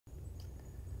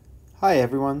Hi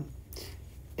everyone.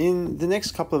 In the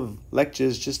next couple of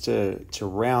lectures, just to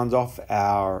round off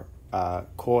our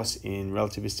course in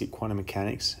relativistic quantum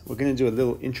mechanics, we're going to do a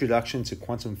little introduction to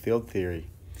quantum field theory.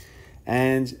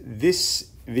 And this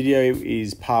video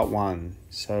is part one.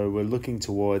 So we're looking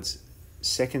towards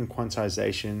second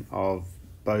quantization of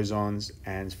bosons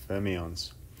and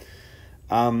fermions.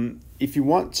 If you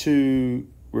want to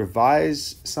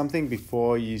revise something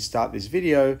before you start this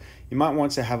video, you might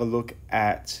want to have a look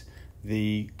at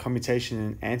the commutation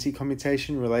and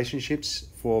anti-commutation relationships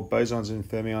for bosons and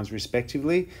fermions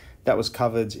respectively. That was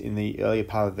covered in the earlier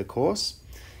part of the course.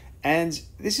 And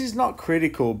this is not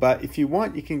critical, but if you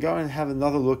want, you can go and have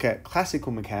another look at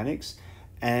classical mechanics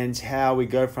and how we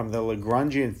go from the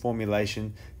Lagrangian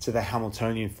formulation to the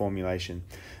Hamiltonian formulation.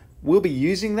 We'll be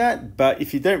using that, but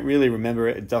if you don't really remember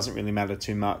it, it doesn't really matter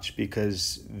too much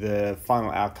because the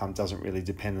final outcome doesn't really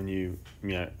depend on you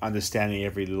understanding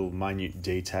every little minute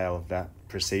detail of that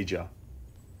procedure.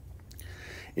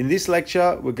 In this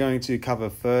lecture, we're going to cover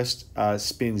first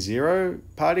spin zero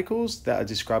particles that are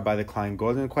described by the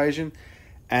Klein-Gordon equation,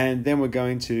 and then we're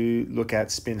going to look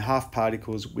at spin half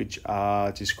particles which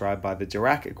are described by the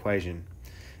Dirac equation.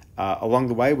 Along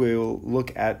the way, we'll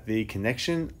look at the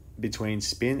connection between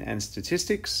spin and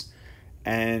statistics,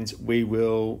 and we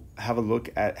will have a look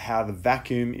at how the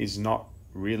vacuum is not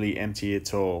really empty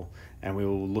at all, and we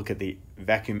will look at the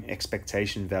vacuum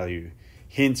expectation value.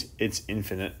 Hint, it's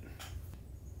infinite.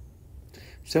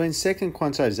 So in second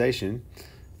quantization,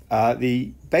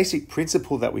 the basic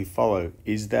principle that we follow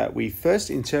is that we first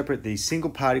interpret the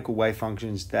single particle wave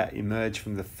functions that emerge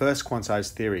from the first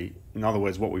quantized theory. In other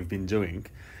words, what we've been doing.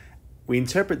 We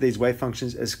interpret these wave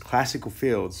functions as classical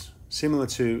fields, similar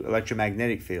to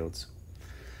electromagnetic fields.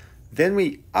 Then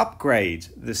we upgrade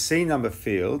the C-number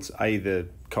fields, i.e. the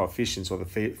coefficients or the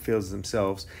fields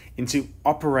themselves, into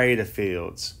operator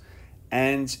fields.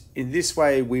 And in this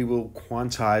way, we will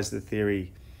quantize the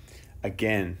theory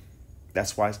again.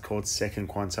 That's why it's called second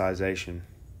quantization.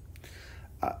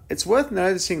 It's worth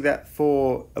noticing that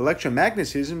for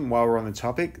electromagnetism, while we're on the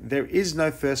topic, there is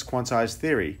no first quantized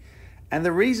theory. And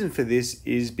the reason for this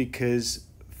is because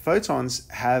photons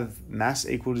have mass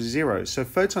equal to 0. So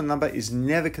photon number is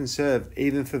never conserved,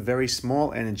 even for very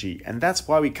small energy. And that's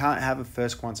why we can't have a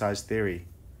first quantized theory.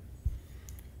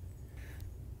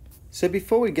 So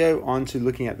before we go on to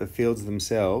looking at the fields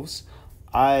themselves,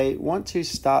 I want to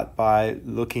start by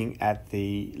looking at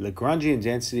the Lagrangian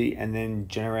density and then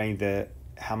generating the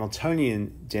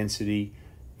Hamiltonian density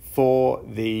for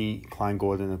the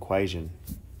Klein-Gordon equation.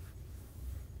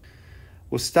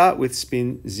 We'll start with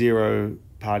spin zero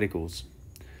particles.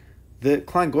 The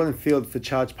Klein-Gordon field for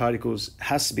charged particles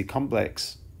has to be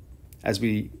complex, as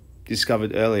we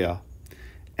discovered earlier.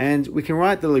 And we can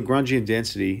write the Lagrangian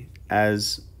density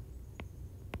as,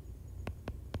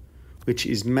 which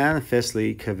is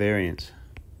manifestly covariant.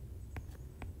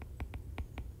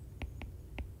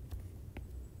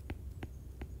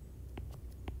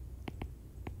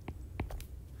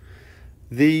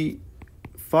 The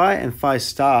phi and phi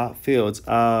star fields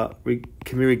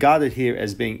can be regarded here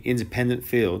as being independent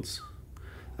fields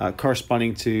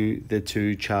corresponding to the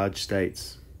two charged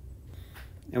states.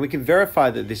 And we can verify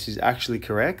that this is actually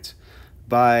correct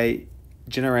by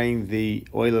generating the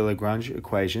Euler-Lagrange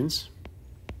equations.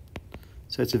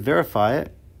 So to verify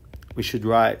it, we should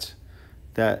write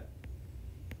that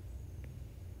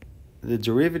the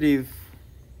derivative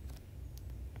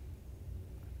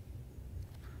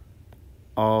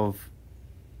of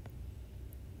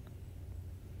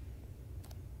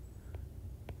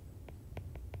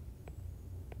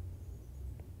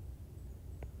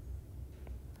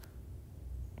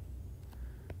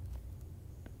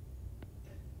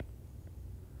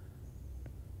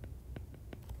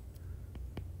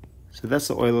So that's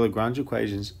the Euler-Lagrange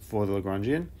equations for the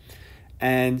Lagrangian.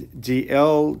 And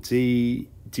dl d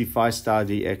phi star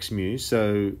dx mu,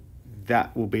 so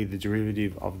that will be the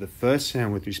derivative of the first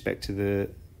term with respect to the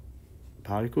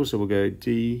particle. So we'll go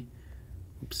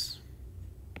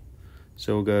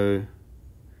So we'll go,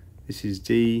 this is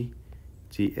d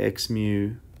dx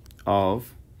mu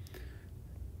of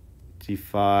d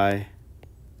phi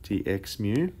dx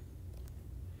mu.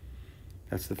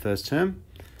 That's the first term.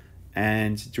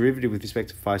 And derivative with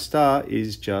respect to phi star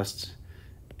is just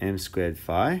m squared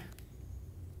phi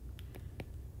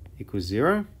equals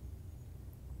 0.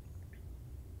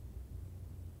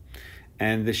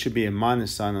 And there should be a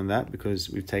minus sign on that because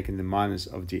we've taken the minus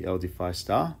of dl d phi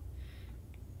star.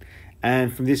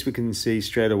 And from this we can see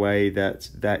straight away that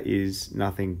that is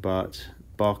nothing but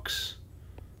box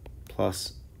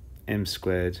plus m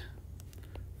squared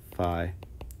phi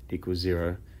equals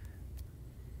 0.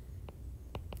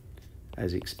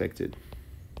 as expected.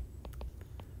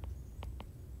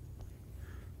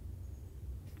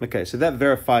 Okay, so that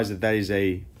verifies that that is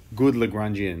a good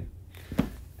Lagrangian.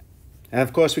 And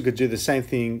of course, we could do the same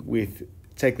thing with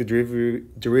take the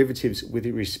derivatives with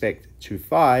respect to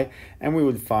phi, and we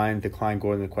would find the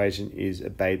Klein-Gordon equation is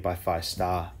obeyed by phi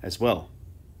star as well,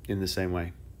 in the same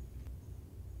way.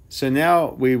 So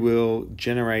now we will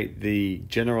generate the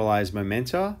generalized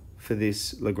momenta for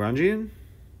this Lagrangian.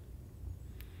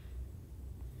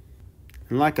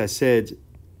 And like I said,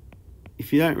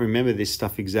 if you don't remember this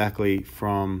stuff exactly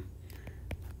from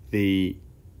the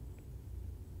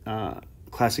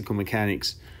classical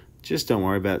mechanics, just don't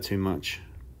worry about it too much.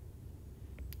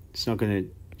 It's not going to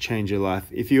change your life.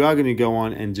 If you are going to go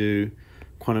on and do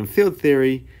quantum field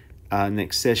theory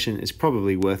next session, it's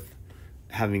probably worth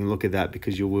having a look at that,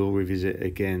 because you will revisit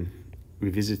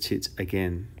it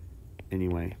again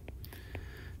anyway.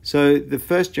 So the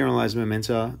first generalized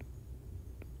momenta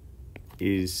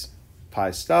is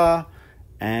pi star,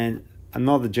 and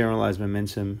another generalized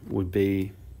momentum would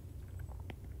be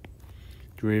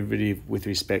derivative with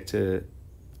respect to,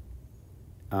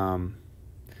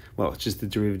 well, it's just the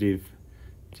derivative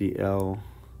dl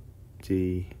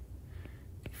d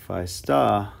phi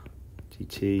star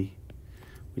dt,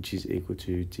 which is equal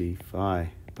to d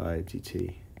phi by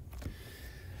dt.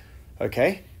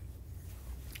 Okay,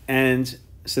 and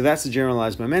so that's the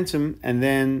generalized momentum, and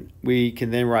then we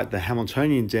can then write the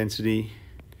Hamiltonian density,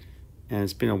 and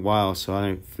it's been a while, so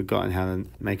I've forgotten how to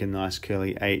make a nice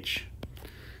curly H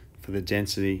for the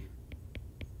density.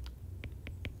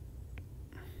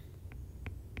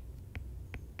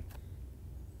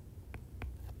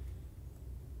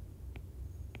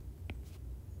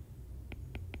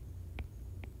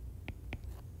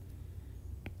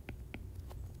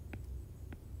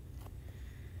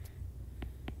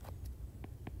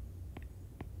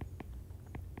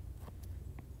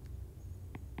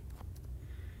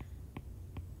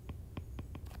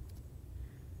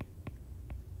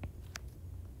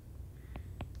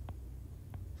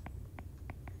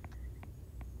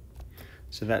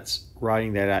 So that's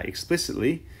writing that out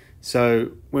explicitly.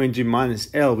 So when we do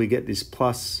minus L, we get this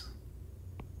plus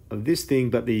of this thing,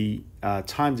 but the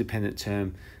time-dependent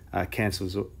term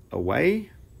cancels away.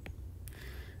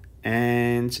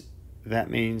 And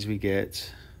that means we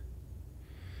get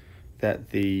that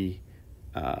the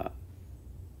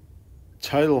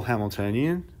total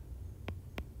Hamiltonian,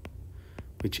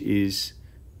 which is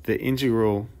the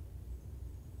integral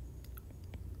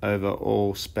over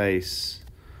all space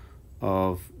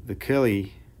of the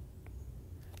curly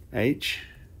H,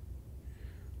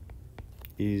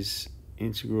 is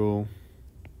integral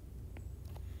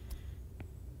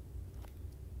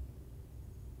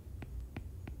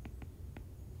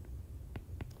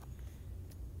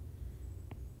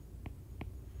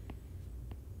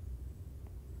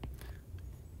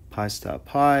pi star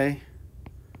pi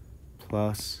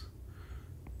plus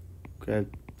grad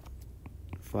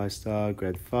phi star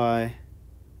grad phi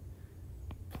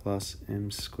plus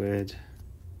m squared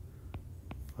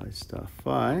phi star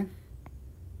phi.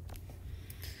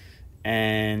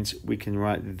 And we can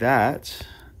write that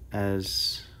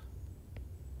as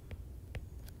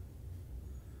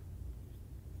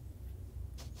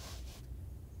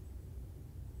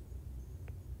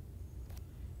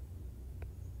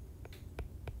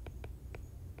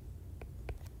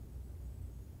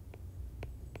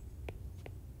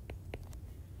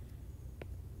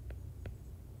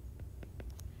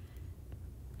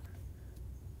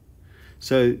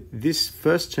so this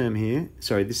first term here,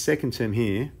 sorry, this second term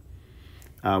here,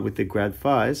 with the grad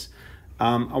phi's,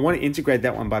 I want to integrate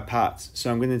that one by parts.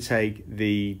 So I'm going to take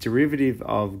the derivative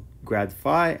of grad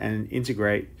phi and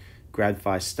integrate grad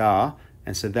phi star.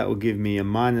 And so that will give me a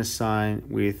minus sign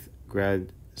with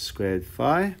grad squared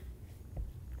phi.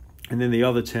 And then the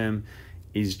other term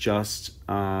is just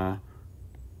m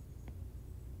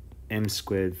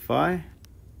squared phi.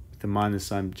 The minus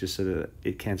sign, just so that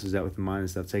it cancels out with the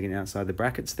minus that I've taken outside the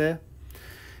brackets there.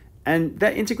 And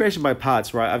that integration by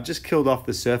parts, right, I've just killed off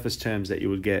the surface terms that you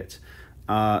would get.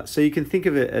 So you can think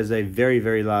of it as a very,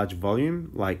 very large volume,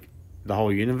 like the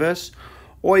whole universe,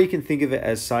 or you can think of it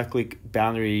as cyclic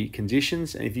boundary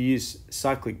conditions. And if you use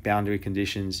cyclic boundary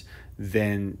conditions,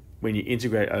 then when you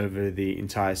integrate over the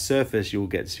entire surface, you'll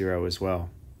get 0 as well.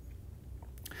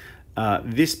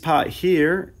 This part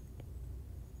here,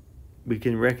 we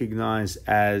can recognize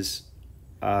as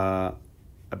a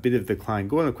bit of the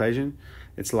Klein-Gordon equation.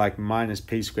 It's like minus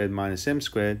p squared minus m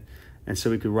squared. And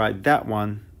so we could write that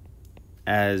one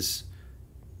as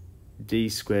d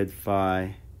squared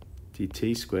phi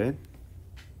dt squared.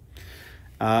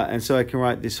 And so I can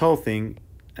write this whole thing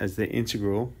as the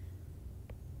integral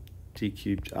d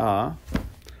cubed r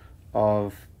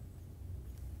of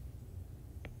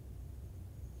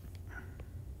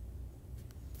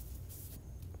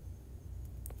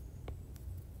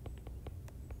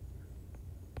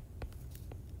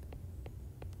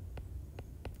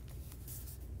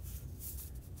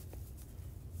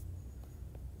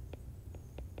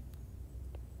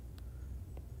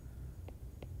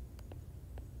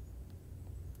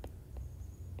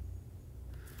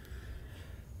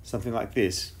something like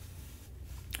this.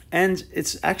 And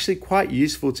it's actually quite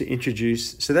useful to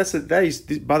introduce, so that is,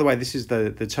 by the way, this is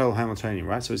the total Hamiltonian,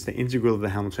 right? So it's the integral of the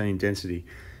Hamiltonian density.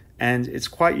 And it's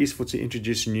quite useful to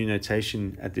introduce a new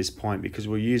notation at this point because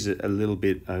we'll use it a little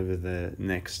bit over the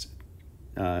next,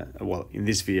 well, in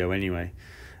this video anyway.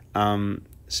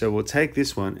 So we'll take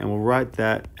this one and we'll write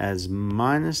that as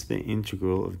minus the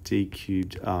integral of d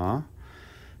cubed r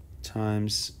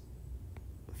times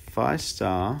phi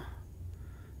star,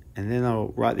 and then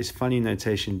I'll write this funny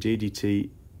notation d dt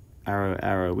arrow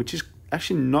arrow, which is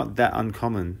actually not that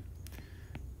uncommon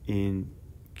in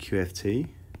QFT.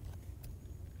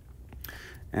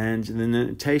 And the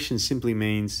notation simply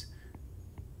means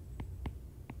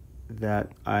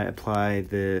that I apply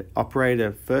the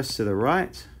operator first to the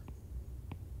right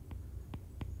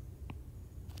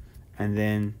and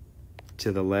then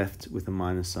to the left with a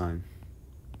minus sign.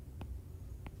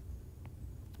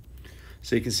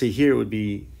 So you can see here it would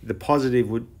be, the positive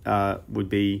would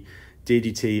be d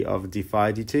dt of d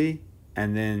phi dt,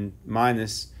 and then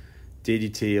minus d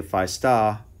dt of phi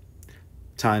star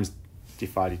times d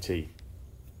phi dt.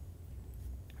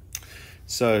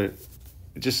 So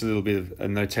just a little bit of a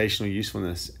notational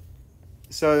usefulness.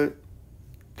 So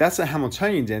that's a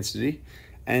Hamiltonian density.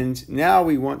 And now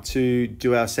we want to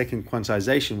do our second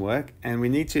quantization work, and we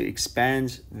need to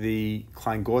expand the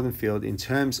Klein-Gordon field in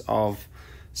terms of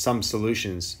some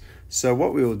solutions. So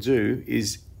what we will do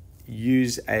is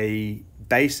use a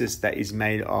basis that is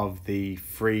made of the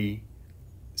free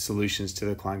solutions to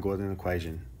the Klein-Gordon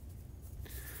equation.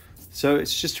 So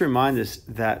it's just to remind us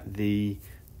that the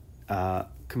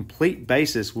complete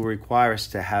basis will require us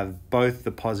to have both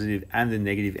the positive and the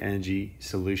negative energy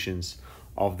solutions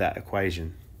of that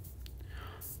equation.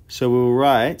 So we'll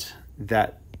write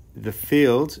that the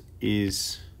field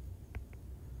is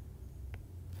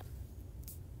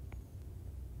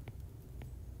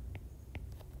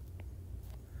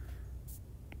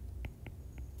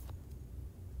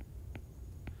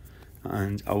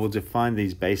and I will define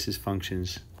these basis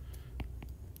functions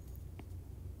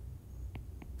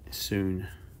soon.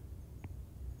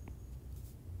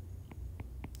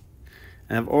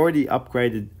 And I've already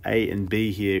upgraded A and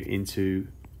B here into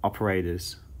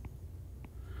operators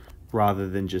rather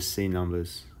than just C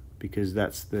numbers, because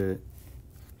that's the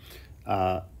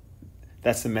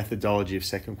methodology of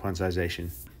second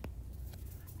quantization.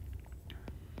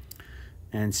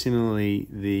 And similarly,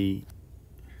 the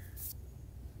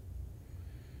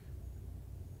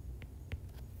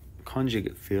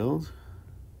conjugate field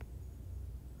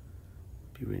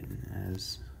be written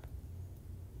as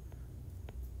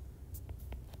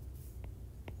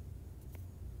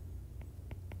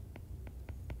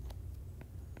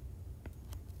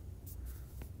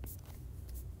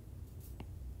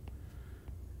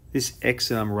this x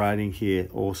that I'm writing here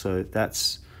also,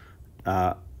 that's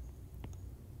R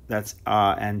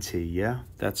and T, yeah?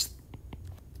 That's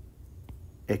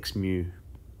x mu,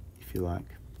 if you like.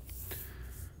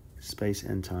 Space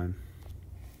and time.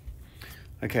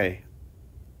 Okay.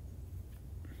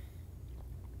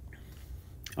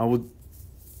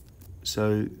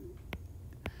 So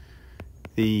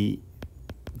the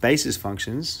basis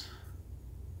functions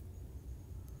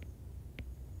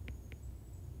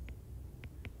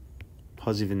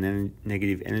positive and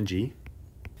negative energy.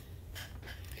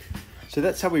 So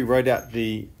that's how we wrote out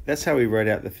the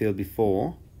field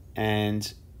before,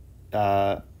 and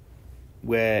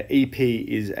where EP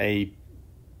is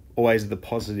always the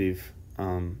positive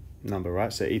number,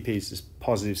 right? So EP is this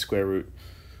positive square root.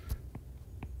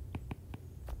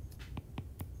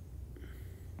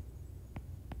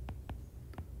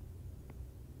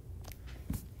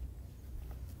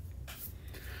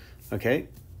 Okay.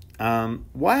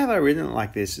 Why have I written it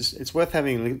like this? It's worth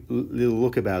having a little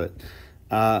look about it.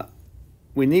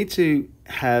 We need to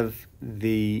have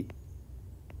the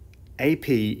AP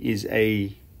is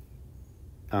a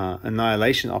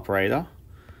annihilation operator.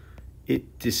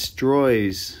 It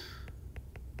destroys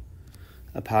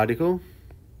a particle.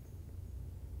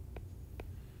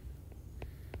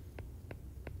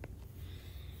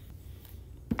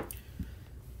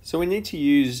 So we need to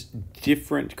use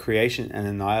different creation and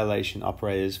annihilation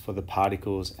operators for the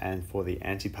particles and for the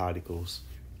antiparticles,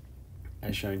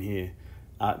 as shown here.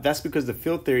 That's because the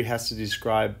field theory has to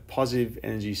describe positive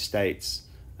energy states,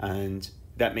 and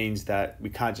that means that we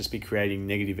can't just be creating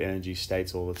negative energy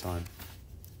states all the time.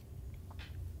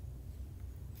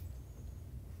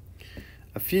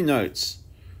 A few notes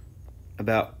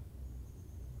about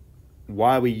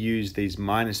why we use these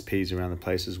minus p's around the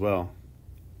place as well.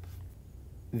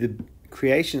 The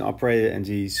creation operator and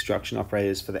destruction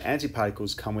operators for the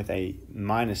antiparticles come with a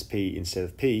minus p instead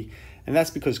of p, and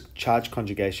that's because charge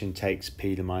conjugation takes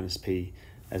p to minus p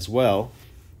as well.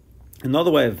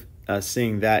 Another way of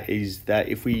seeing that is that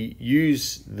if we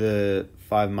use the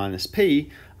 5 minus p,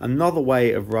 another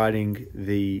way of writing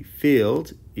the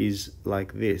field is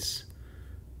like this.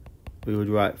 We would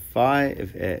write phi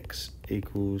of x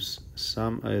equals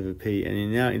sum over p,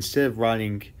 and now instead of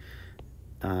writing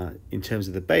in terms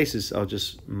of the basis, I'll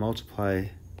just multiply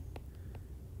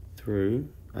through,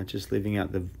 just leaving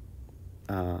out the,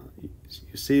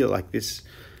 you see it like this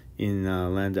in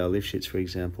Landau-Lifshitz, for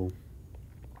example.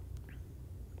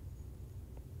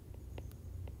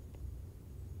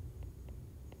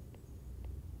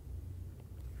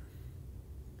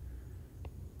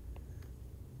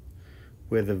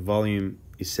 Where the volume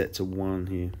is set to 1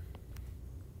 here.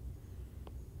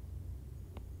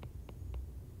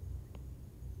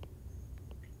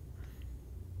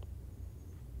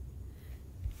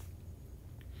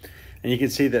 And you can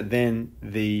see that then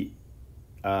the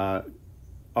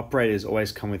operators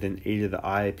always come with an e to the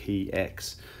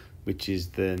IPX, which is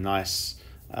the nice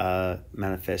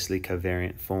manifestly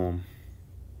covariant form.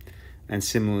 And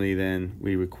similarly then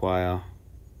we require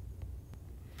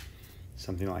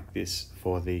something like this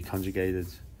for the conjugated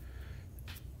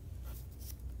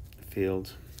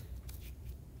field.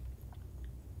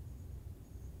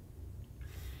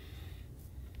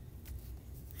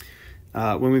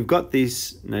 When we've got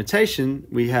this notation,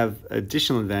 we have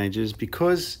additional advantages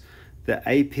because the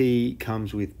AP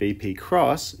comes with BP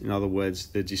cross. In other words,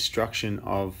 the destruction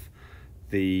of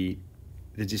the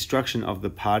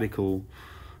particle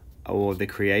or the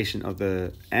creation of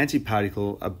the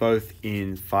antiparticle are both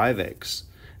in 5x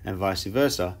and vice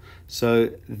versa. So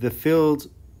the field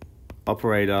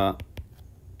operator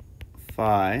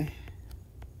phi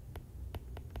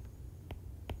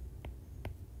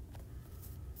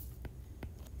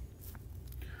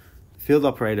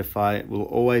will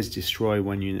always destroy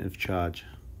 1 unit of charge,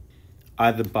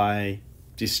 either by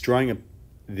destroying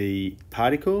the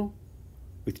particle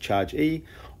with charge E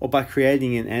or by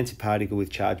creating an antiparticle with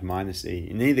charge minus E.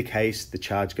 In either case, the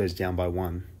charge goes down by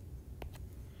 1.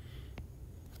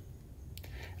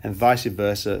 And vice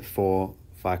versa for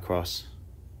phi cross.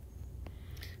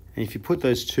 And if you put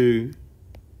those two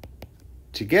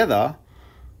together,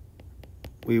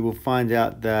 we will find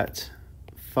out that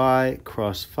phi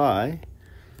cross phi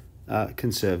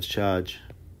conserves charge.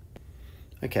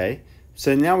 Okay,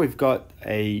 so now we've got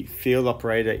a field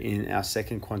operator in our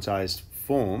second quantized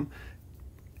form,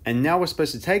 and now we're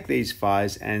supposed to take these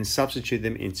phi's and substitute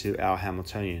them into our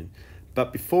Hamiltonian.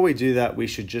 But before we do that, we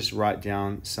should just write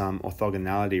down some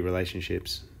orthogonality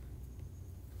relationships.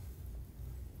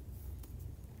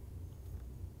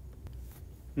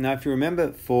 Now, if you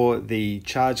remember, for the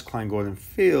charged Klein-Gordon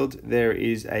field, there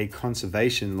is a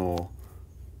conservation law.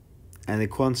 And the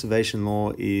conservation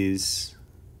law is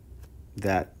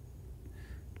that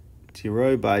d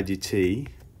rho by dt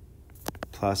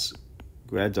plus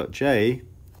grad dot j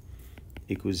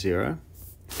equals 0.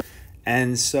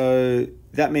 And so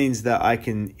that means that I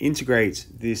can integrate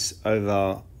this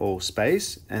over all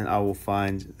space, and I will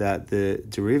find that the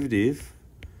derivative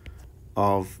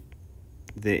of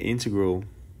the integral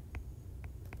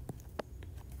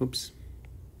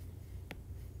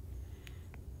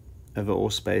over all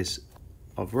space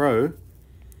of rho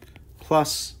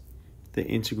plus the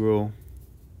integral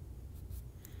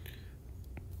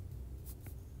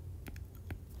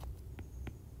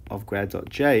of grad dot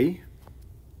j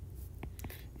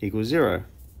equals 0.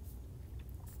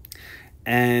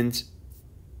 And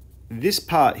this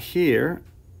part here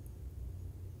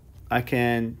I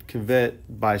can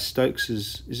convert by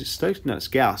Stokes's, is it Stokes? No, it's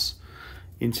Gauss,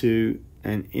 into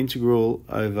an integral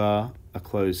over a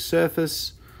closed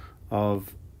surface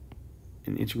of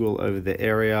an integral over the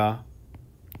area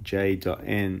j dot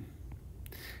n.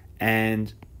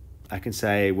 And I can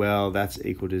say, well, that's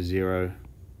equal to 0.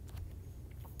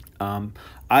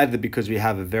 Either because we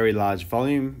have a very large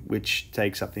volume which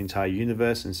takes up the entire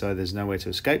universe and so there's nowhere to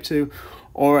escape to,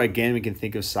 or again we can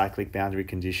think of cyclic boundary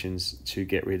conditions to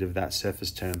get rid of that surface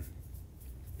term.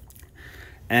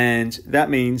 And that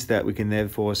means that we can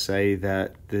therefore say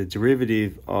that the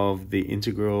derivative of the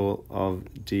integral of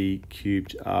d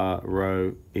cubed r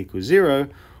rho equals 0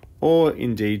 or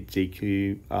indeed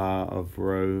dq of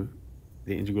rho,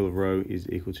 the integral of rho is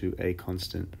equal to a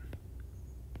constant.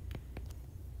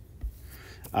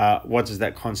 What does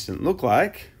that constant look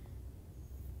like?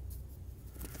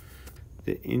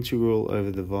 The integral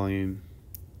over the volume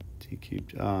d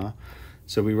cubed r.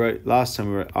 So we wrote, last time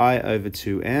we wrote I over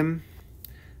 2m.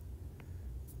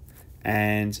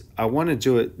 And I want to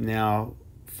do it now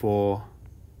for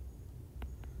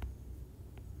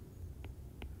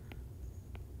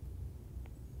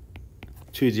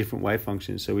two different wave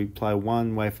functions. So we apply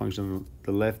one wave function on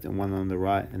the left and one on the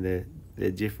right, and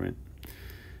they're different.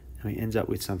 And we end up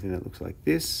with something that looks like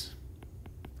this.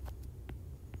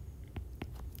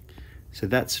 So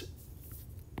that's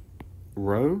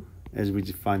rho as we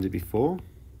defined it before.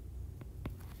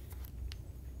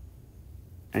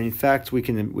 And in fact,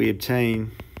 we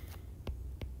obtain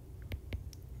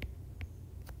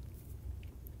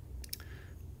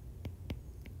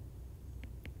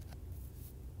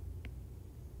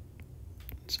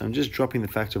so I'm just dropping the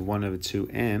factor of 1 over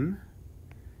 2m,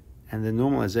 and the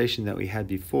normalization that we had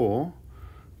before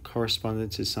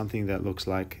corresponded to something that looks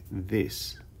like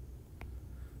this.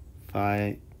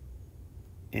 Phi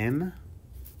m,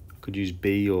 I could use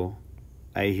b or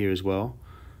a here as well.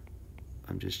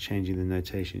 I'm just changing the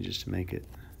notation just to make it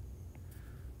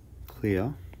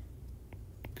clear.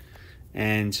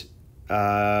 And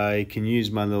I can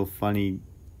use my little funny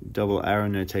double arrow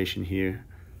notation here.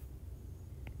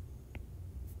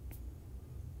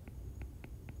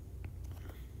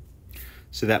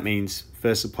 So that means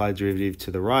first apply derivative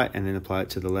to the right and then apply it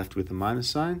to the left with the minus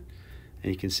sign.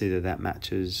 And you can see that that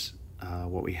matches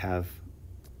what we have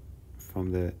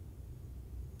from the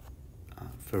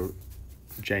for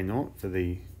J naught, for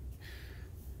the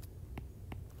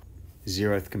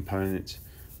zeroth component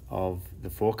of the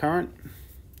forecurrent,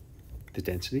 the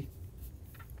density.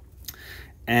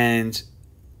 And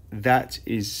that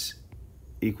is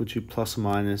equal to plus or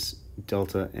minus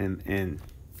delta mn.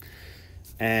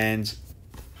 And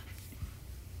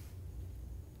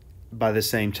by the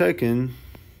same token,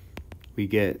 we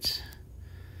get,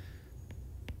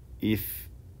 if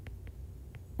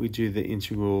we do the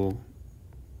integral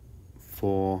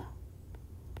for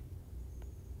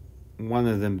one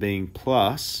of them being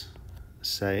plus,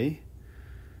 say,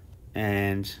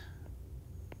 and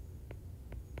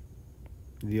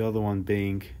the other one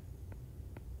being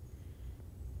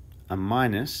a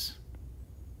minus,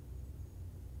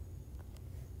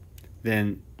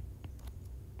 then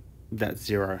that's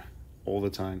 0 all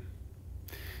the time.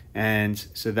 And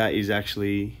so that is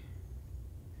actually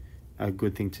a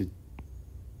good thing to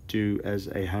do as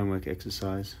a homework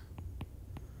exercise.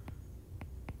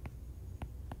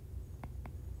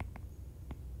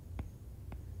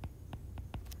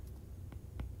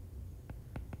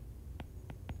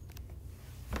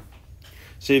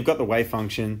 So you've got the wave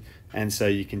function, and so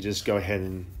you can just go ahead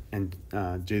and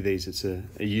do these. It's a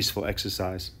useful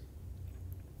exercise.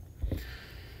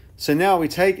 So now we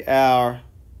take our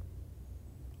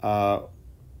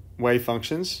wave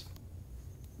functions,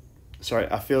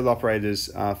 our field operators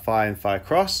phi and phi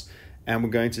cross, and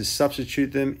we're going to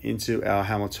substitute them into our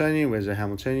Hamiltonian. Where's our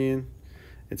Hamiltonian?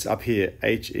 It's up here.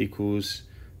 H equals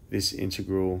this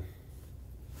integral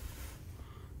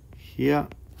here.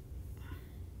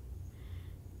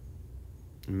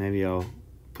 And maybe I'll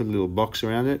put a little box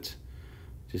around it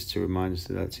just to remind us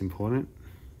that that's important.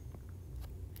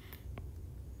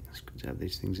 It's good to have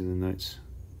these things in the notes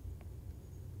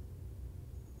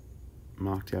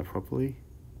marked out properly.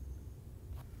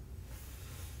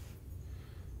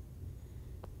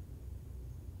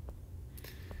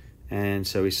 And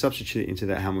so we substitute it into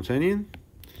that Hamiltonian,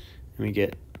 and we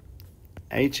get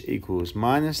H equals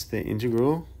minus the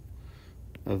integral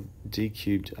of d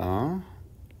cubed r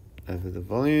over the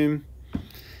volume.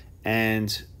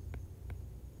 And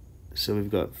so we've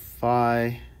got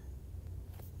phi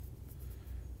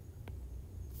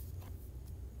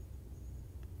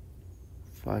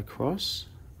cross,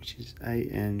 which is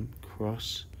an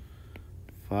cross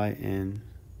phi n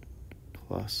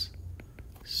plus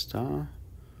star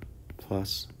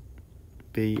plus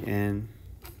bn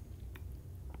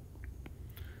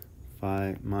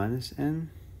phi minus n.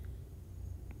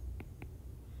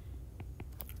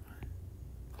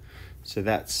 So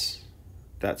that's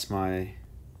my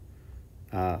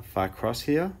phi cross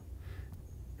here.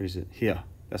 Or is it here?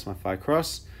 That's my phi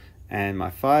cross and my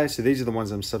phi. So these are the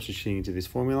ones I'm substituting into this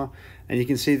formula. And you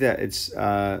can see that it's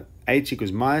h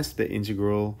equals minus the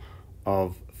integral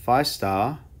of phi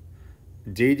star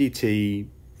d dt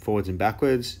forwards and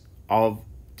backwards of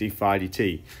d phi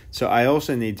dt. So I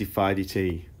also need d phi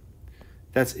dt.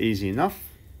 That's easy enough.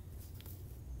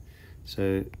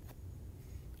 So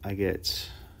I get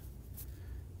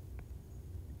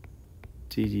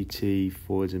ddt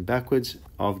forwards and backwards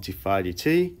of d phi dt.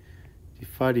 D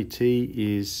phi dt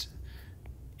is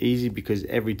easy because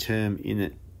every term in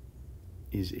it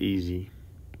is easy.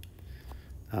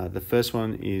 The first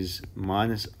one is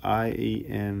minus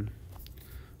IEM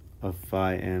of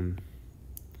phi m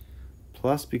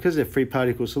plus, because they're free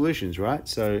particle solutions, right?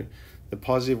 So the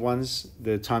positive ones,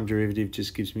 the time derivative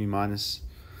just gives me minus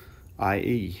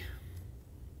IE.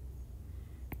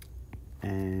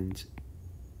 And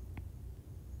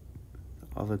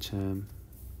the other term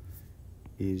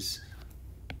is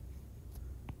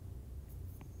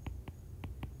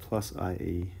plus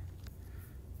IE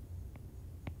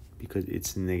because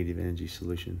it's a negative energy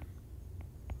solution.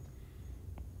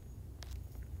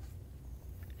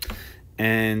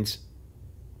 And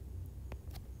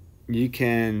you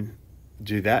can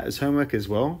do that as homework as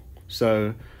well.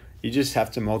 So you just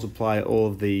have to multiply all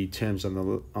of the terms of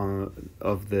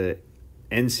the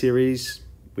N series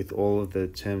with all of the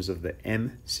terms of the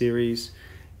M series,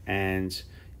 and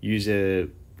use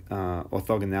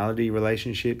orthogonality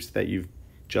relationships that you've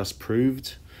just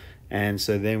proved. And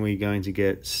so then we're going to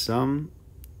get sum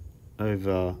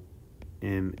over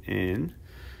Mn.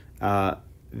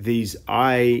 These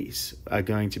i's are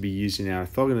going to be used in our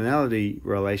orthogonality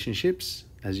relationships,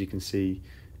 as you can see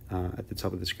at the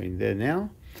top of the screen there now.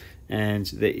 And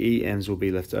the EMs will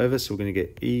be left over, so we're going to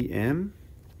get EM,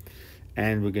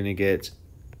 and we're going to get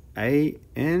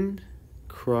AN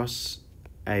cross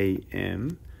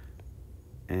AM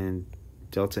and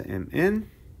delta MN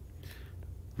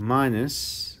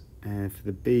minus, and for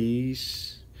the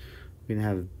B's, we're going to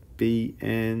have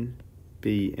BN,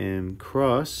 BM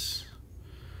cross,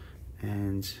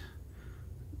 and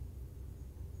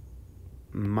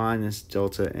minus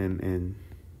delta MN,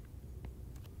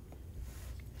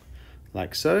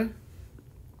 like so.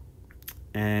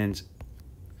 And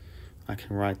I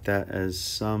can write that as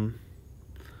sum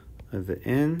over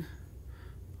N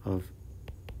of,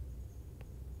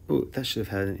 oh, that should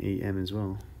have had an EM as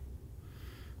well.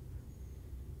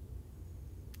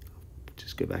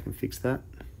 Just go back and fix that.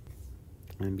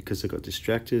 And because I got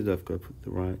distracted, I've got to put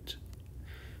the right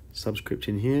subscript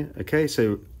in here. Okay,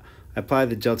 so I apply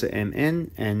the delta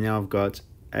MN, and now I've got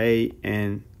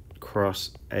AN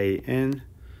cross AN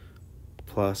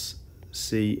plus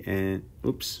CN,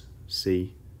 oops,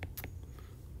 C,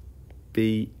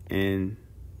 BN,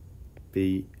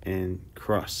 BN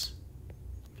cross.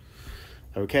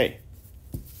 Okay,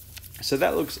 so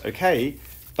that looks okay,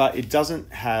 but it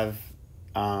doesn't have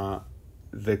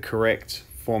the correct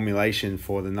formulation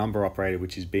for the number operator,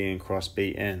 which is BN cross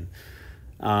BN.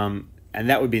 And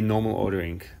that would be normal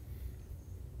ordering.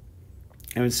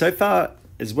 And so far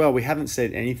as well, we haven't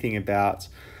said anything about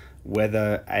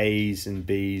whether A's and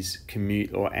B's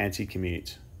commute or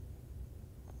anti-commute.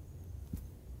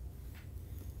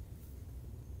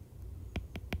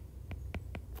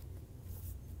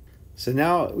 So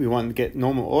now we want to get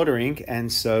normal ordering,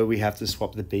 and so we have to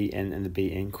swap the BN and the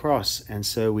BN cross. And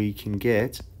so we can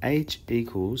get H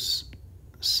equals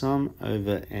sum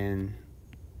over N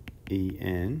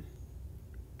EN,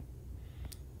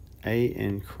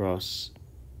 AN cross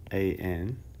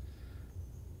AN,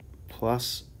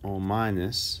 plus or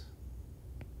minus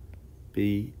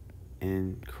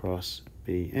BN cross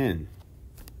BN.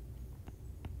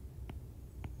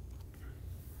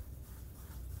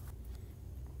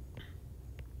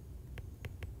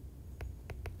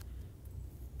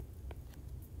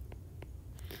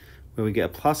 Where we get a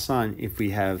plus sign if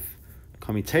we have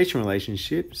commutation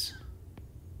relationships,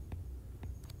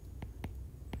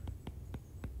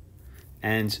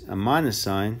 and a minus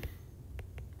sign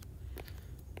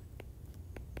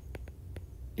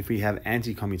if we have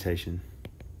anti-commutation.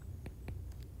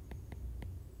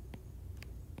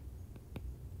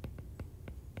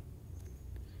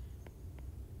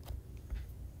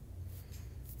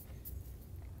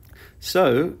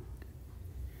 So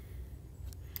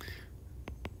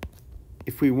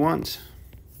if we want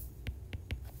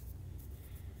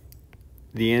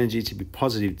the energy to be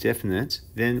positive definite,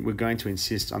 then we're going to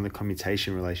insist on the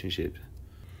commutation relationship.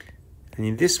 And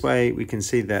in this way, we can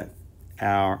see that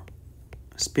our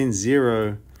spin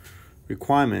zero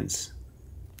requirements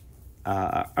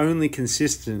are only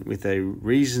consistent with a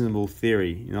reasonable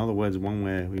theory. In other words, one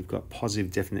where we've got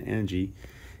positive definite energy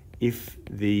if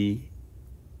they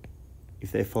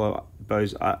follow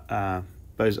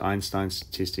Bose-Einstein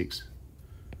statistics.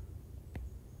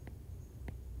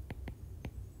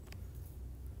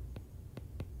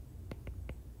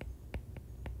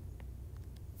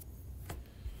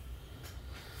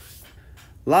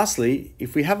 Lastly,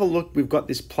 if we have a look, we've got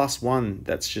this +1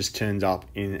 that's just turned up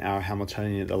in our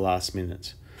Hamiltonian at the last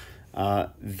minute.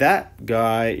 That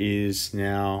guy is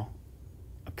now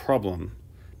a problem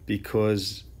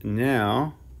because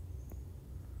now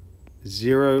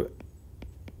zero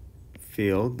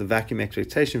field, the vacuum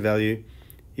expectation value,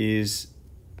 is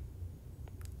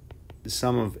the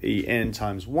sum of En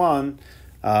times 1,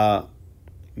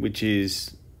 which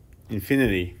is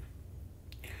infinity.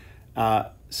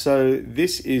 So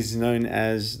this is known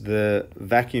as the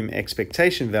vacuum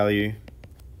expectation value.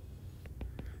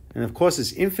 And of course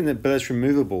it's infinite, but it's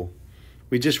removable.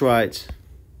 We just write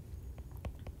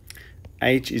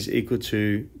H is equal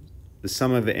to the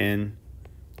sum over n,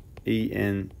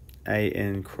 En,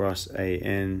 An cross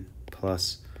An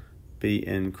plus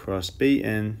Bn cross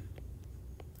Bn.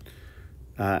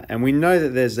 And we know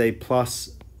that there's a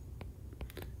plus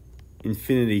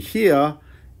infinity here,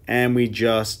 and we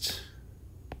just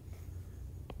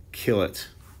kill it.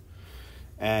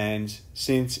 And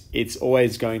since it's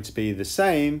always going to be the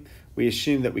same, we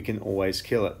assume that we can always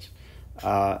kill it.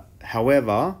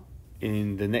 However,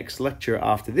 in the next lecture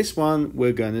after this one,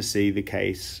 we're going to see the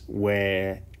case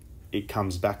where it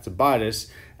comes back to bite us,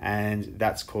 and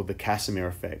that's called the Casimir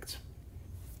effect.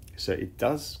 So it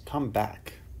does come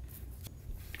back.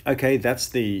 Okay, that's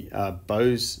the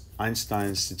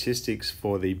Bose-Einstein statistics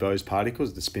for the Bose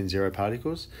particles, the spin zero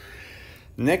particles.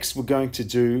 Next, we're going to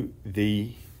do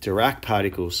the Dirac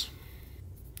particles.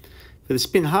 For the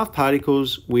spin half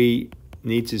particles, we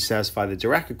need to satisfy the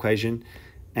Dirac equation,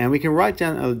 and we can write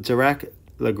down a Dirac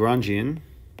Lagrangian,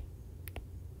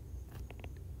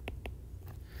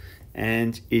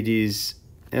 and it is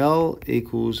L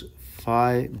equals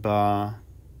phi bar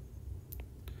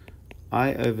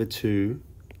I over 2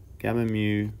 gamma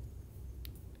mu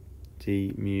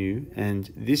d mu,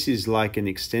 and this is like an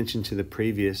extension to the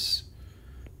previous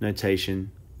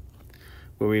notation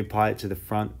where we apply it to the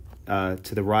front,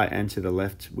 to the right and to the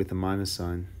left with a minus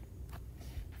sign,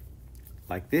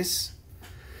 like this.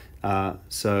 Here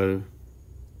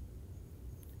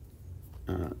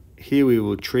we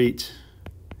will treat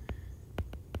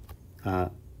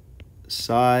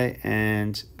psi,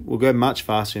 and we'll go much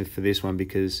faster for this one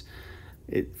because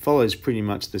it follows pretty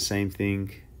much the same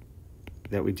thing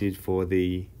that we did for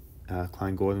the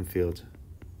Klein-Gordon field.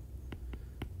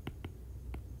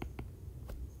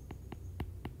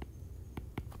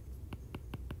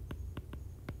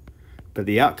 But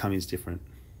the outcome is different.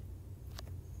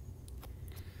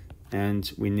 And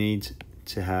we need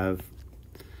to have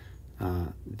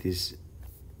this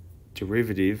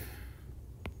derivative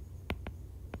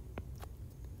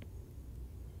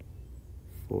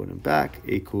forward and back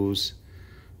equals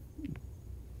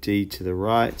d to the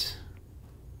right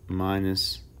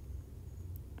minus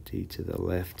d to the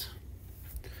left,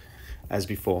 as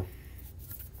before.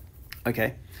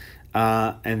 Okay,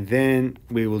 and then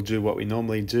we will do what we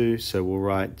normally do. So we'll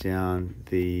write down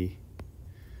the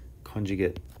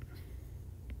conjugate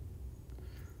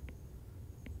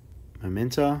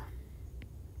momenta,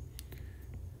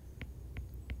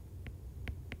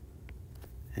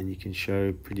 and you can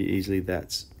show pretty easily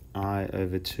that's I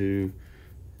over 2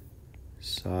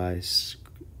 psi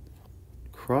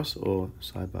cross, or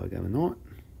psi bar gamma naught,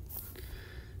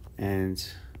 and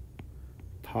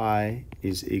pi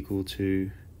is equal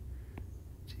to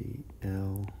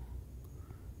dl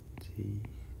d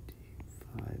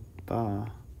phi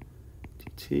bar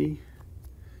dt,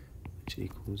 which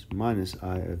equals minus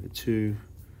I over 2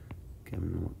 gamma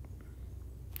naught,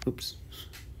 oops,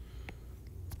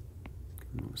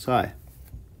 gamma naught psi.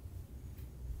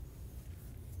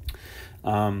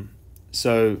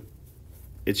 So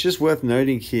it's just worth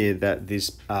noting here that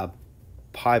this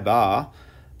pi bar,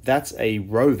 that's a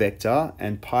row vector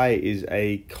and pi is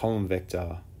a column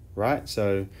vector, right?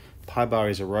 So pi bar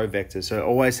is a row vector, so it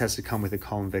always has to come with a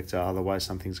column vector, otherwise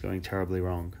something's going terribly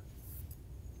wrong.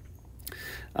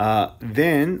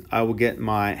 Then I will get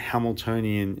my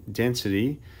Hamiltonian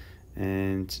density,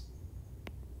 and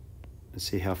let's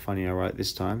see how funny I write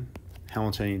this time.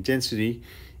 Hamiltonian density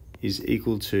is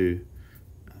equal to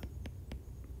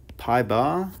pi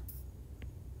bar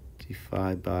d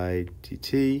phi by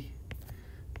dt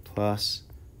plus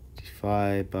d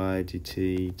phi by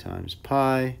dt times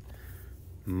pi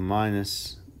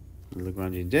minus the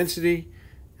Lagrangian density,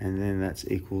 and then that's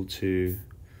equal to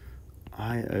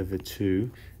I over 2.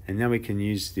 And now we can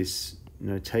use this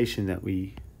notation that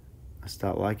I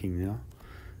start liking now,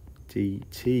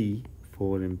 dt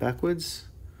forward and backwards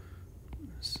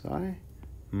psi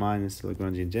minus the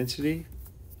Lagrangian density.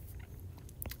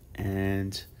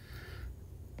 And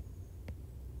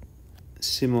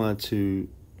similar to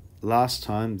last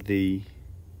time, the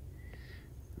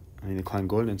the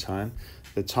Klein-Gordon time,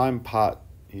 the time part,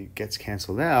 it gets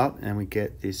cancelled out, and we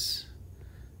get this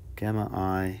gamma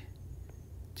I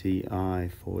di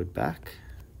forward back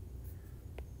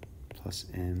plus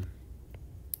m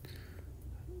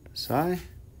psi,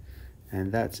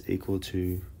 and that's equal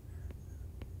to,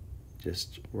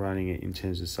 just writing it in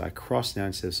terms of psi cross now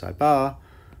instead of psi bar,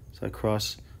 psi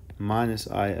cross minus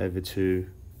I over 2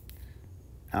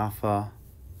 alpha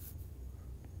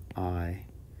I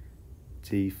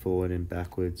d forward and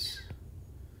backwards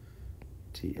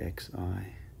dxi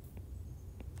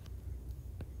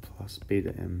plus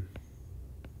beta m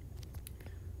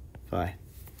phi.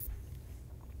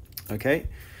 Okay,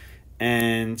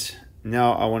 and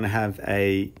now I want to have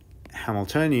a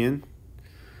Hamiltonian,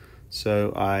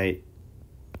 so I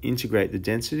integrate the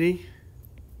density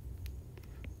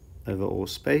over all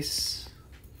space,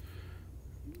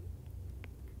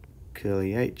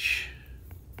 curly h,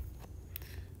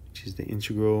 which is the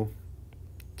integral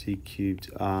d cubed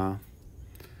r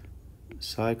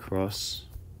psi cross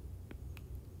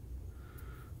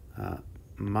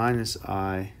minus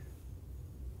I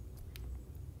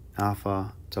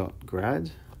alpha dot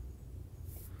grad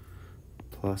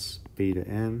plus beta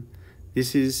m.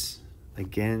 This is,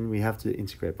 again, we have to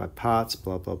integrate by parts,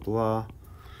 blah, blah, blah.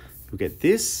 We'll get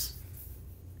this,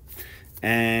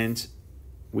 and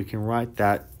we can write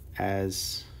that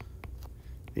as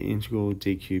the integral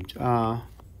d cubed r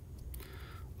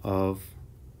of,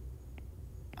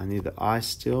 I need the I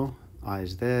still, I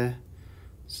is there,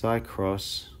 psi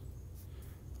cross,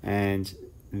 and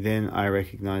then I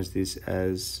recognize this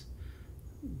as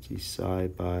d psi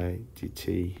by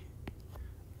dt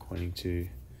according to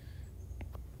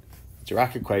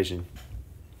Dirac equation.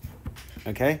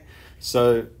 Okay,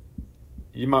 so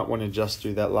you might want to just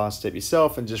do that last step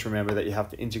yourself, and just remember that you have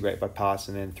to integrate by parts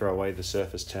and then throw away the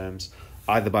surface terms,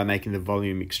 either by making the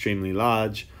volume extremely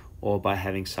large or by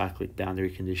having cyclic boundary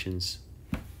conditions.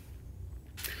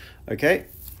 Okay,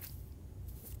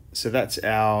 so that's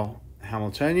our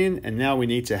Hamiltonian, and now we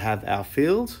need to have our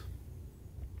field.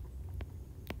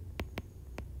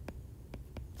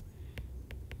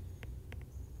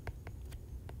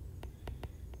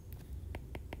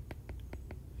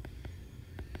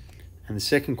 And the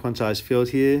second quantized field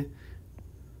here,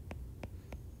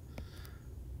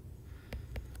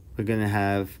 we're going to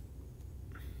have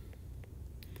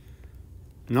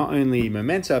not only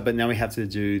momenta, but now we have to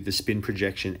do the spin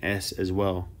projection S as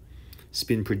well.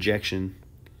 Spin projection.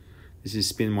 This is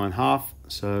spin 1/2,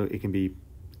 so it can be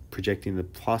projecting the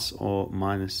plus or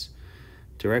minus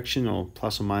direction, or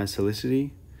plus or minus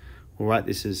helicity. We'll write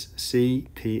this as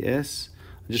CPS.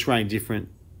 I'm just writing different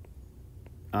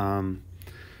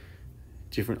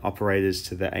operators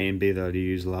to the A and B that I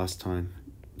used last time,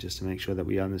 just to make sure that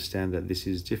we understand that this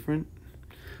is different.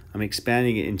 I'm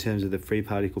expanding it in terms of the free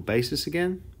particle basis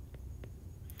again,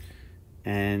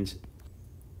 and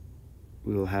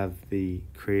we will have the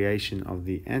creation of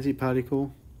the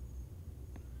antiparticle,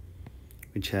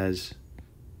 which has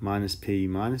minus p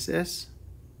minus s.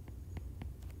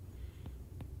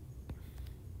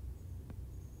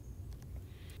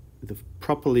 The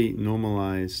properly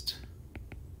normalized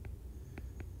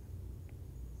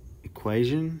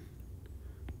equation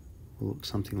will look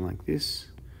something like this: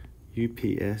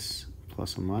 UPS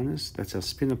plus or minus, that's our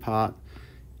spin apart,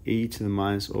 e to the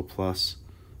minus or plus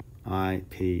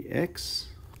IPX,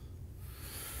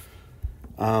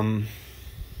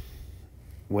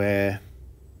 where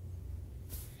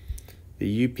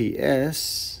the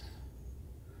UPS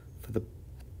for the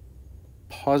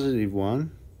positive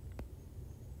one,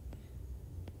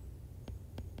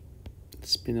 the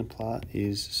spin apart,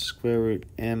 is square root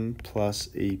m plus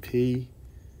EP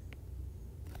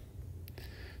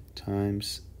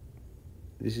times,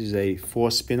 this is a 4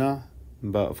 spinner,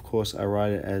 but of course I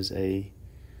write it as a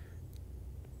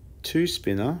 2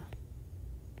 spinner,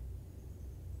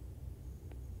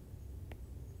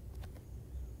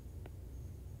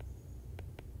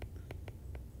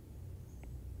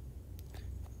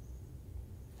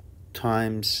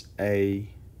 times a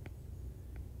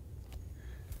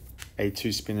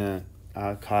 2 spinner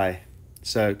chi.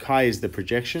 So chi is the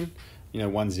projection,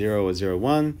 1 0 or 0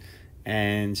 1,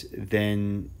 and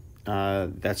then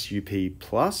that's UP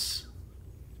plus,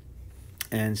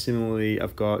 and similarly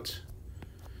I've got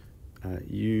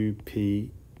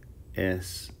UPS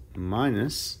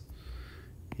minus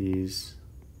is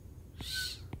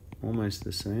almost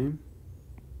the same.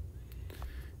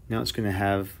 Now it's going to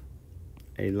have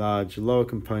a large lower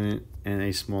component and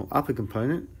a small upper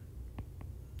component.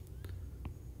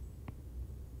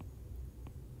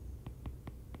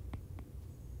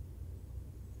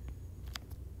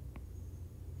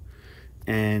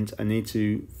 and I need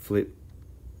to flip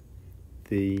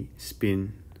the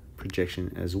spin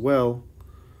projection as well.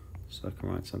 So I can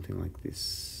write something like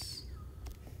this.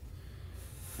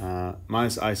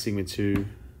 Minus I sigma 2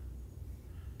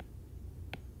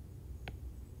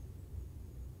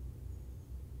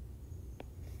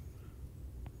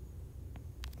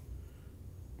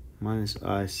 minus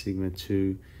I sigma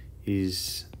 2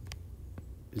 is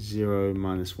 0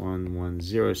 minus 1, 1,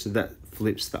 0. So that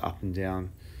flips the up and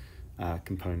down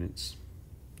components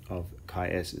of chi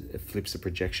s. It flips the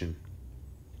projection.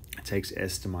 It takes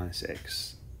s to minus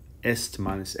x, s to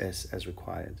minus s as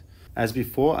required. As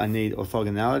before, I need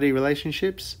orthogonality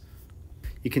relationships.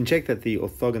 You can check that the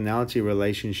orthogonality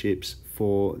relationships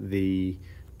for the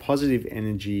positive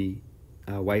energy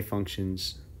wave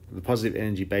functions, the positive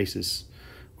energy basis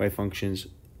wave functions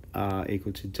are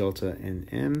equal to delta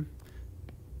nm,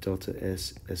 delta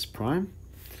s, s prime.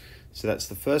 So that's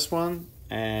the first one.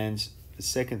 And the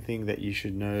second thing that you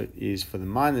should note is for the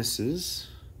minuses.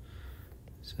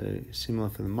 So similar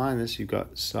for the minus, you've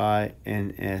got psi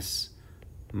ns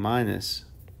minus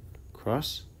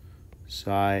cross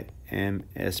psi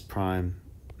ms prime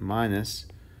minus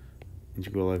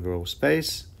integral over all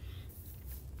space.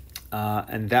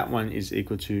 And that one is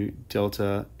equal to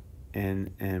delta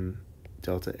nm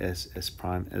delta s, s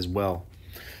prime as well.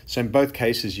 So in both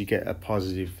cases, you get a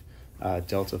positive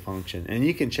delta function. And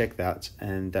you can check that,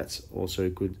 and that's also a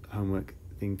good homework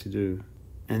thing to do.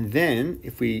 And then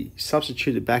if we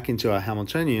substitute it back into our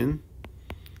Hamiltonian,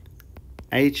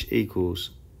 H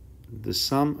equals the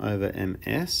sum over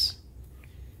ms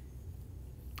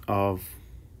of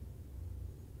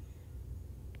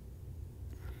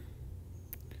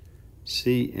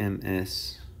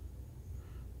CMS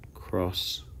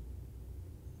cross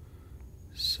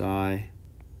psi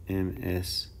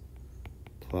ms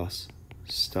plus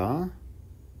star.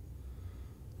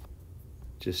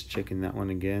 Just checking that one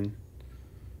again.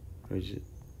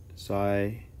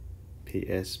 Psi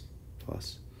ps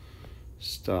plus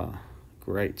star.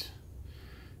 Great.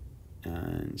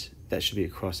 And that should be a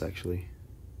cross actually.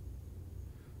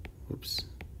 Whoops.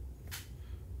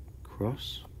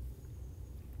 Cross.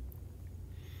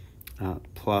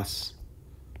 Plus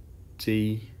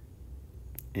d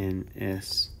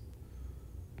ns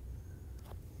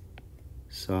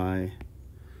psi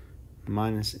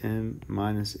minus m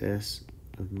minus s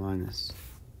of minus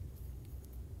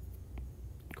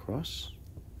cross.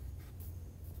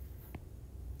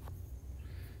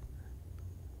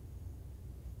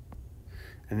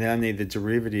 And then I need the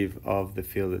derivative of the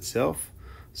field itself.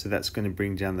 So that's going to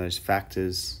bring down those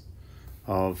factors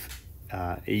of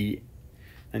E.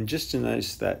 And just to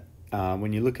notice that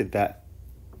when you look at that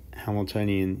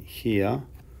Hamiltonian here,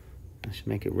 I should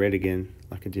make it red again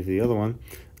like I did for the other one,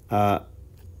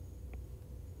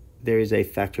 there is a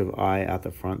factor of I out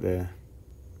the front there.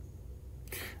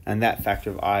 And that factor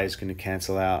of I is going to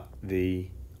cancel out the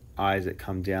I's that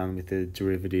come down with the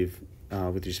derivative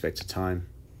with respect to time.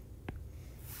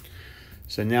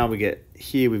 So now we get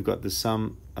here, we've got the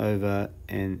sum over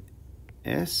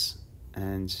ns,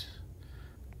 and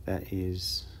that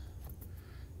is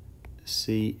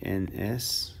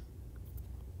CNS.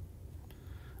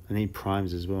 I need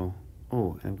primes as well.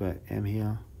 Oh, I've got M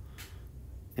here.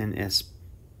 NS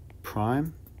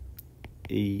prime,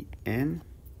 EN,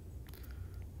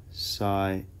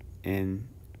 psi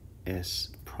NS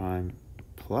prime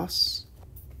plus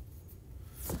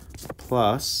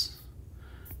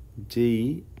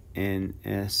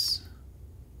DNS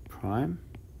prime.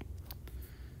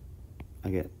 I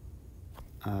get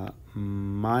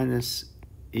minus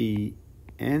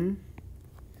EN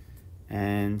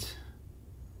and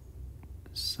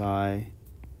psi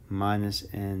minus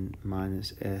N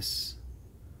minus S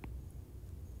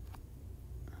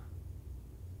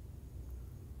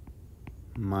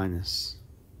minus.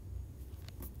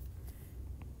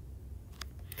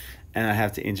 And I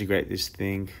have to integrate this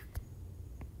thing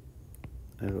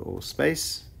over all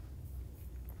space.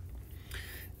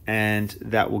 And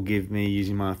that will give me,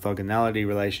 using my orthogonality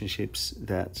relationships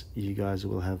that you guys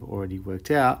will have already worked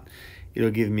out,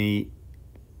 it'll give me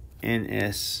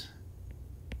NS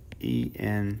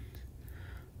EN.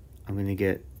 I'm going to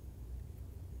get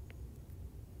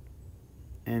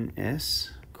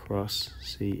NS cross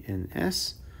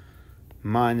CNS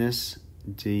minus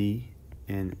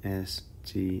DNS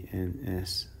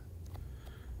DNS.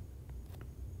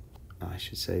 I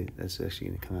should say that's actually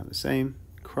going to come out the same,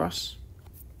 cross,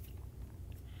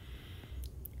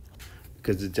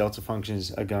 because the delta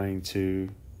functions are going to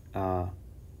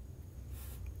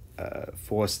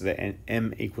force the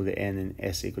m equal to n and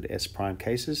s equal to s prime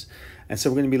cases. And so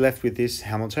we're going to be left with this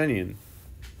Hamiltonian.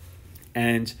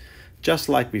 And Just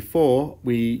like before,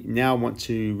 we now want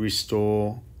to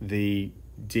restore the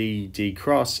d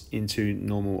cross into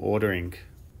normal ordering.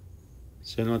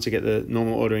 So in order to get the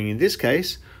normal ordering in this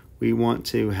case, we want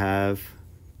to have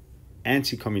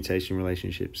anti-commutation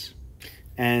relationships.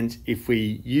 And if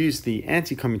we use the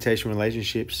anti-commutation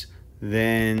relationships,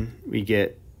 then we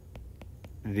get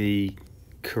the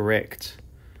correct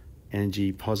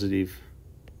energy positive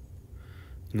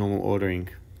normal ordering.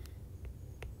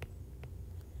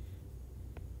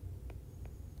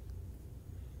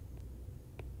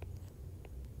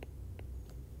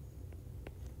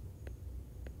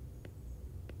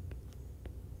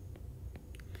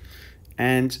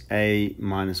 And a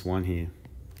 -1 here.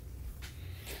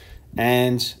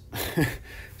 And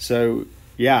so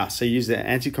use the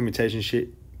anti-commutation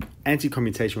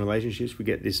relationships, we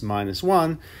get this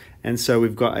 -1, and so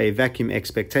we've got a vacuum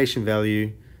expectation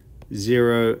value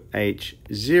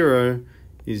 0h0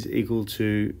 is equal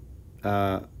to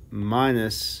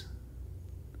minus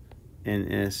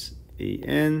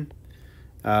NSEN,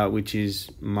 which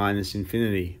is minus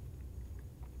infinity.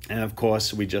 And of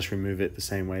course, we just remove it the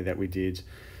same way that we did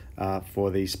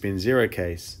for the spin 0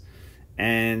 case.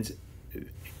 And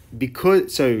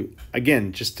so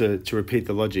again, just to repeat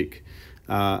the logic,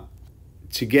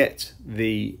 to get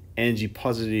the energy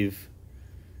positive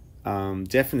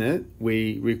definite,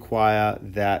 we require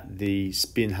that the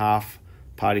spin half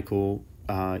particle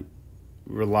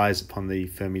relies upon the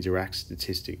Fermi-Dirac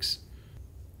statistics.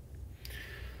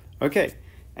 Okay,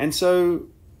 and so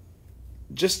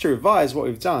just to revise what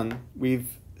we've done,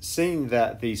 we've seen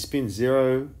that the spin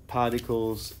 0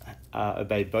 particles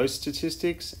obey Bose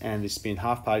statistics and the spin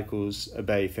half particles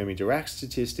obey Fermi-Dirac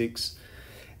statistics.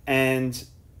 And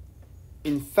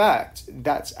in fact,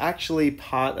 that's actually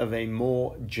part of a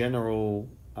more general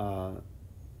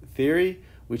theory,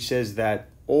 which says that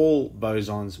all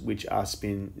bosons which are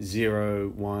spin 0,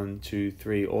 1, 2,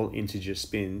 3, all integer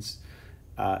spins,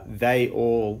 they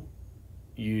all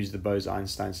use the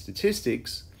Bose-Einstein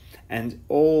statistics, and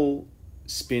all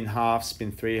spin half,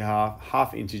 spin 3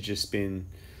 half integer spin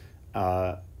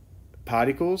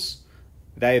particles,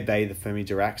 they obey the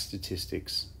Fermi-Dirac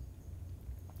statistics.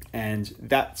 And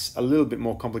that's a little bit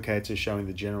more complicated to show in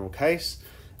the general case,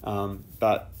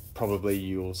 but probably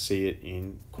you'll see it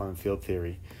in quantum field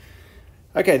theory.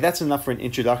 Okay, that's enough for an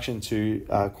introduction to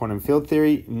quantum field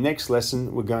theory. Next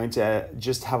lesson, we're going to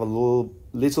just have a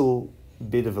little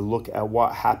bit of a look at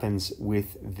what happens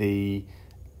with the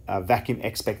vacuum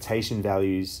expectation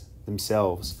values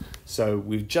themselves. So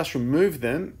we've just removed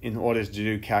them in order to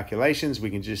do calculations. We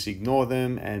can just ignore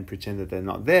them and pretend that they're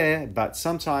not there, but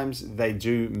sometimes they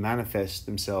do manifest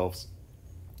themselves.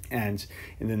 And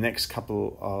in the next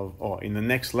in the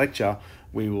next lecture,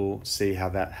 we will see how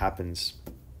that happens.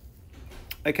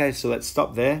 Okay, so let's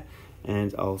stop there,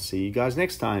 and I'll see you guys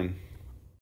next time.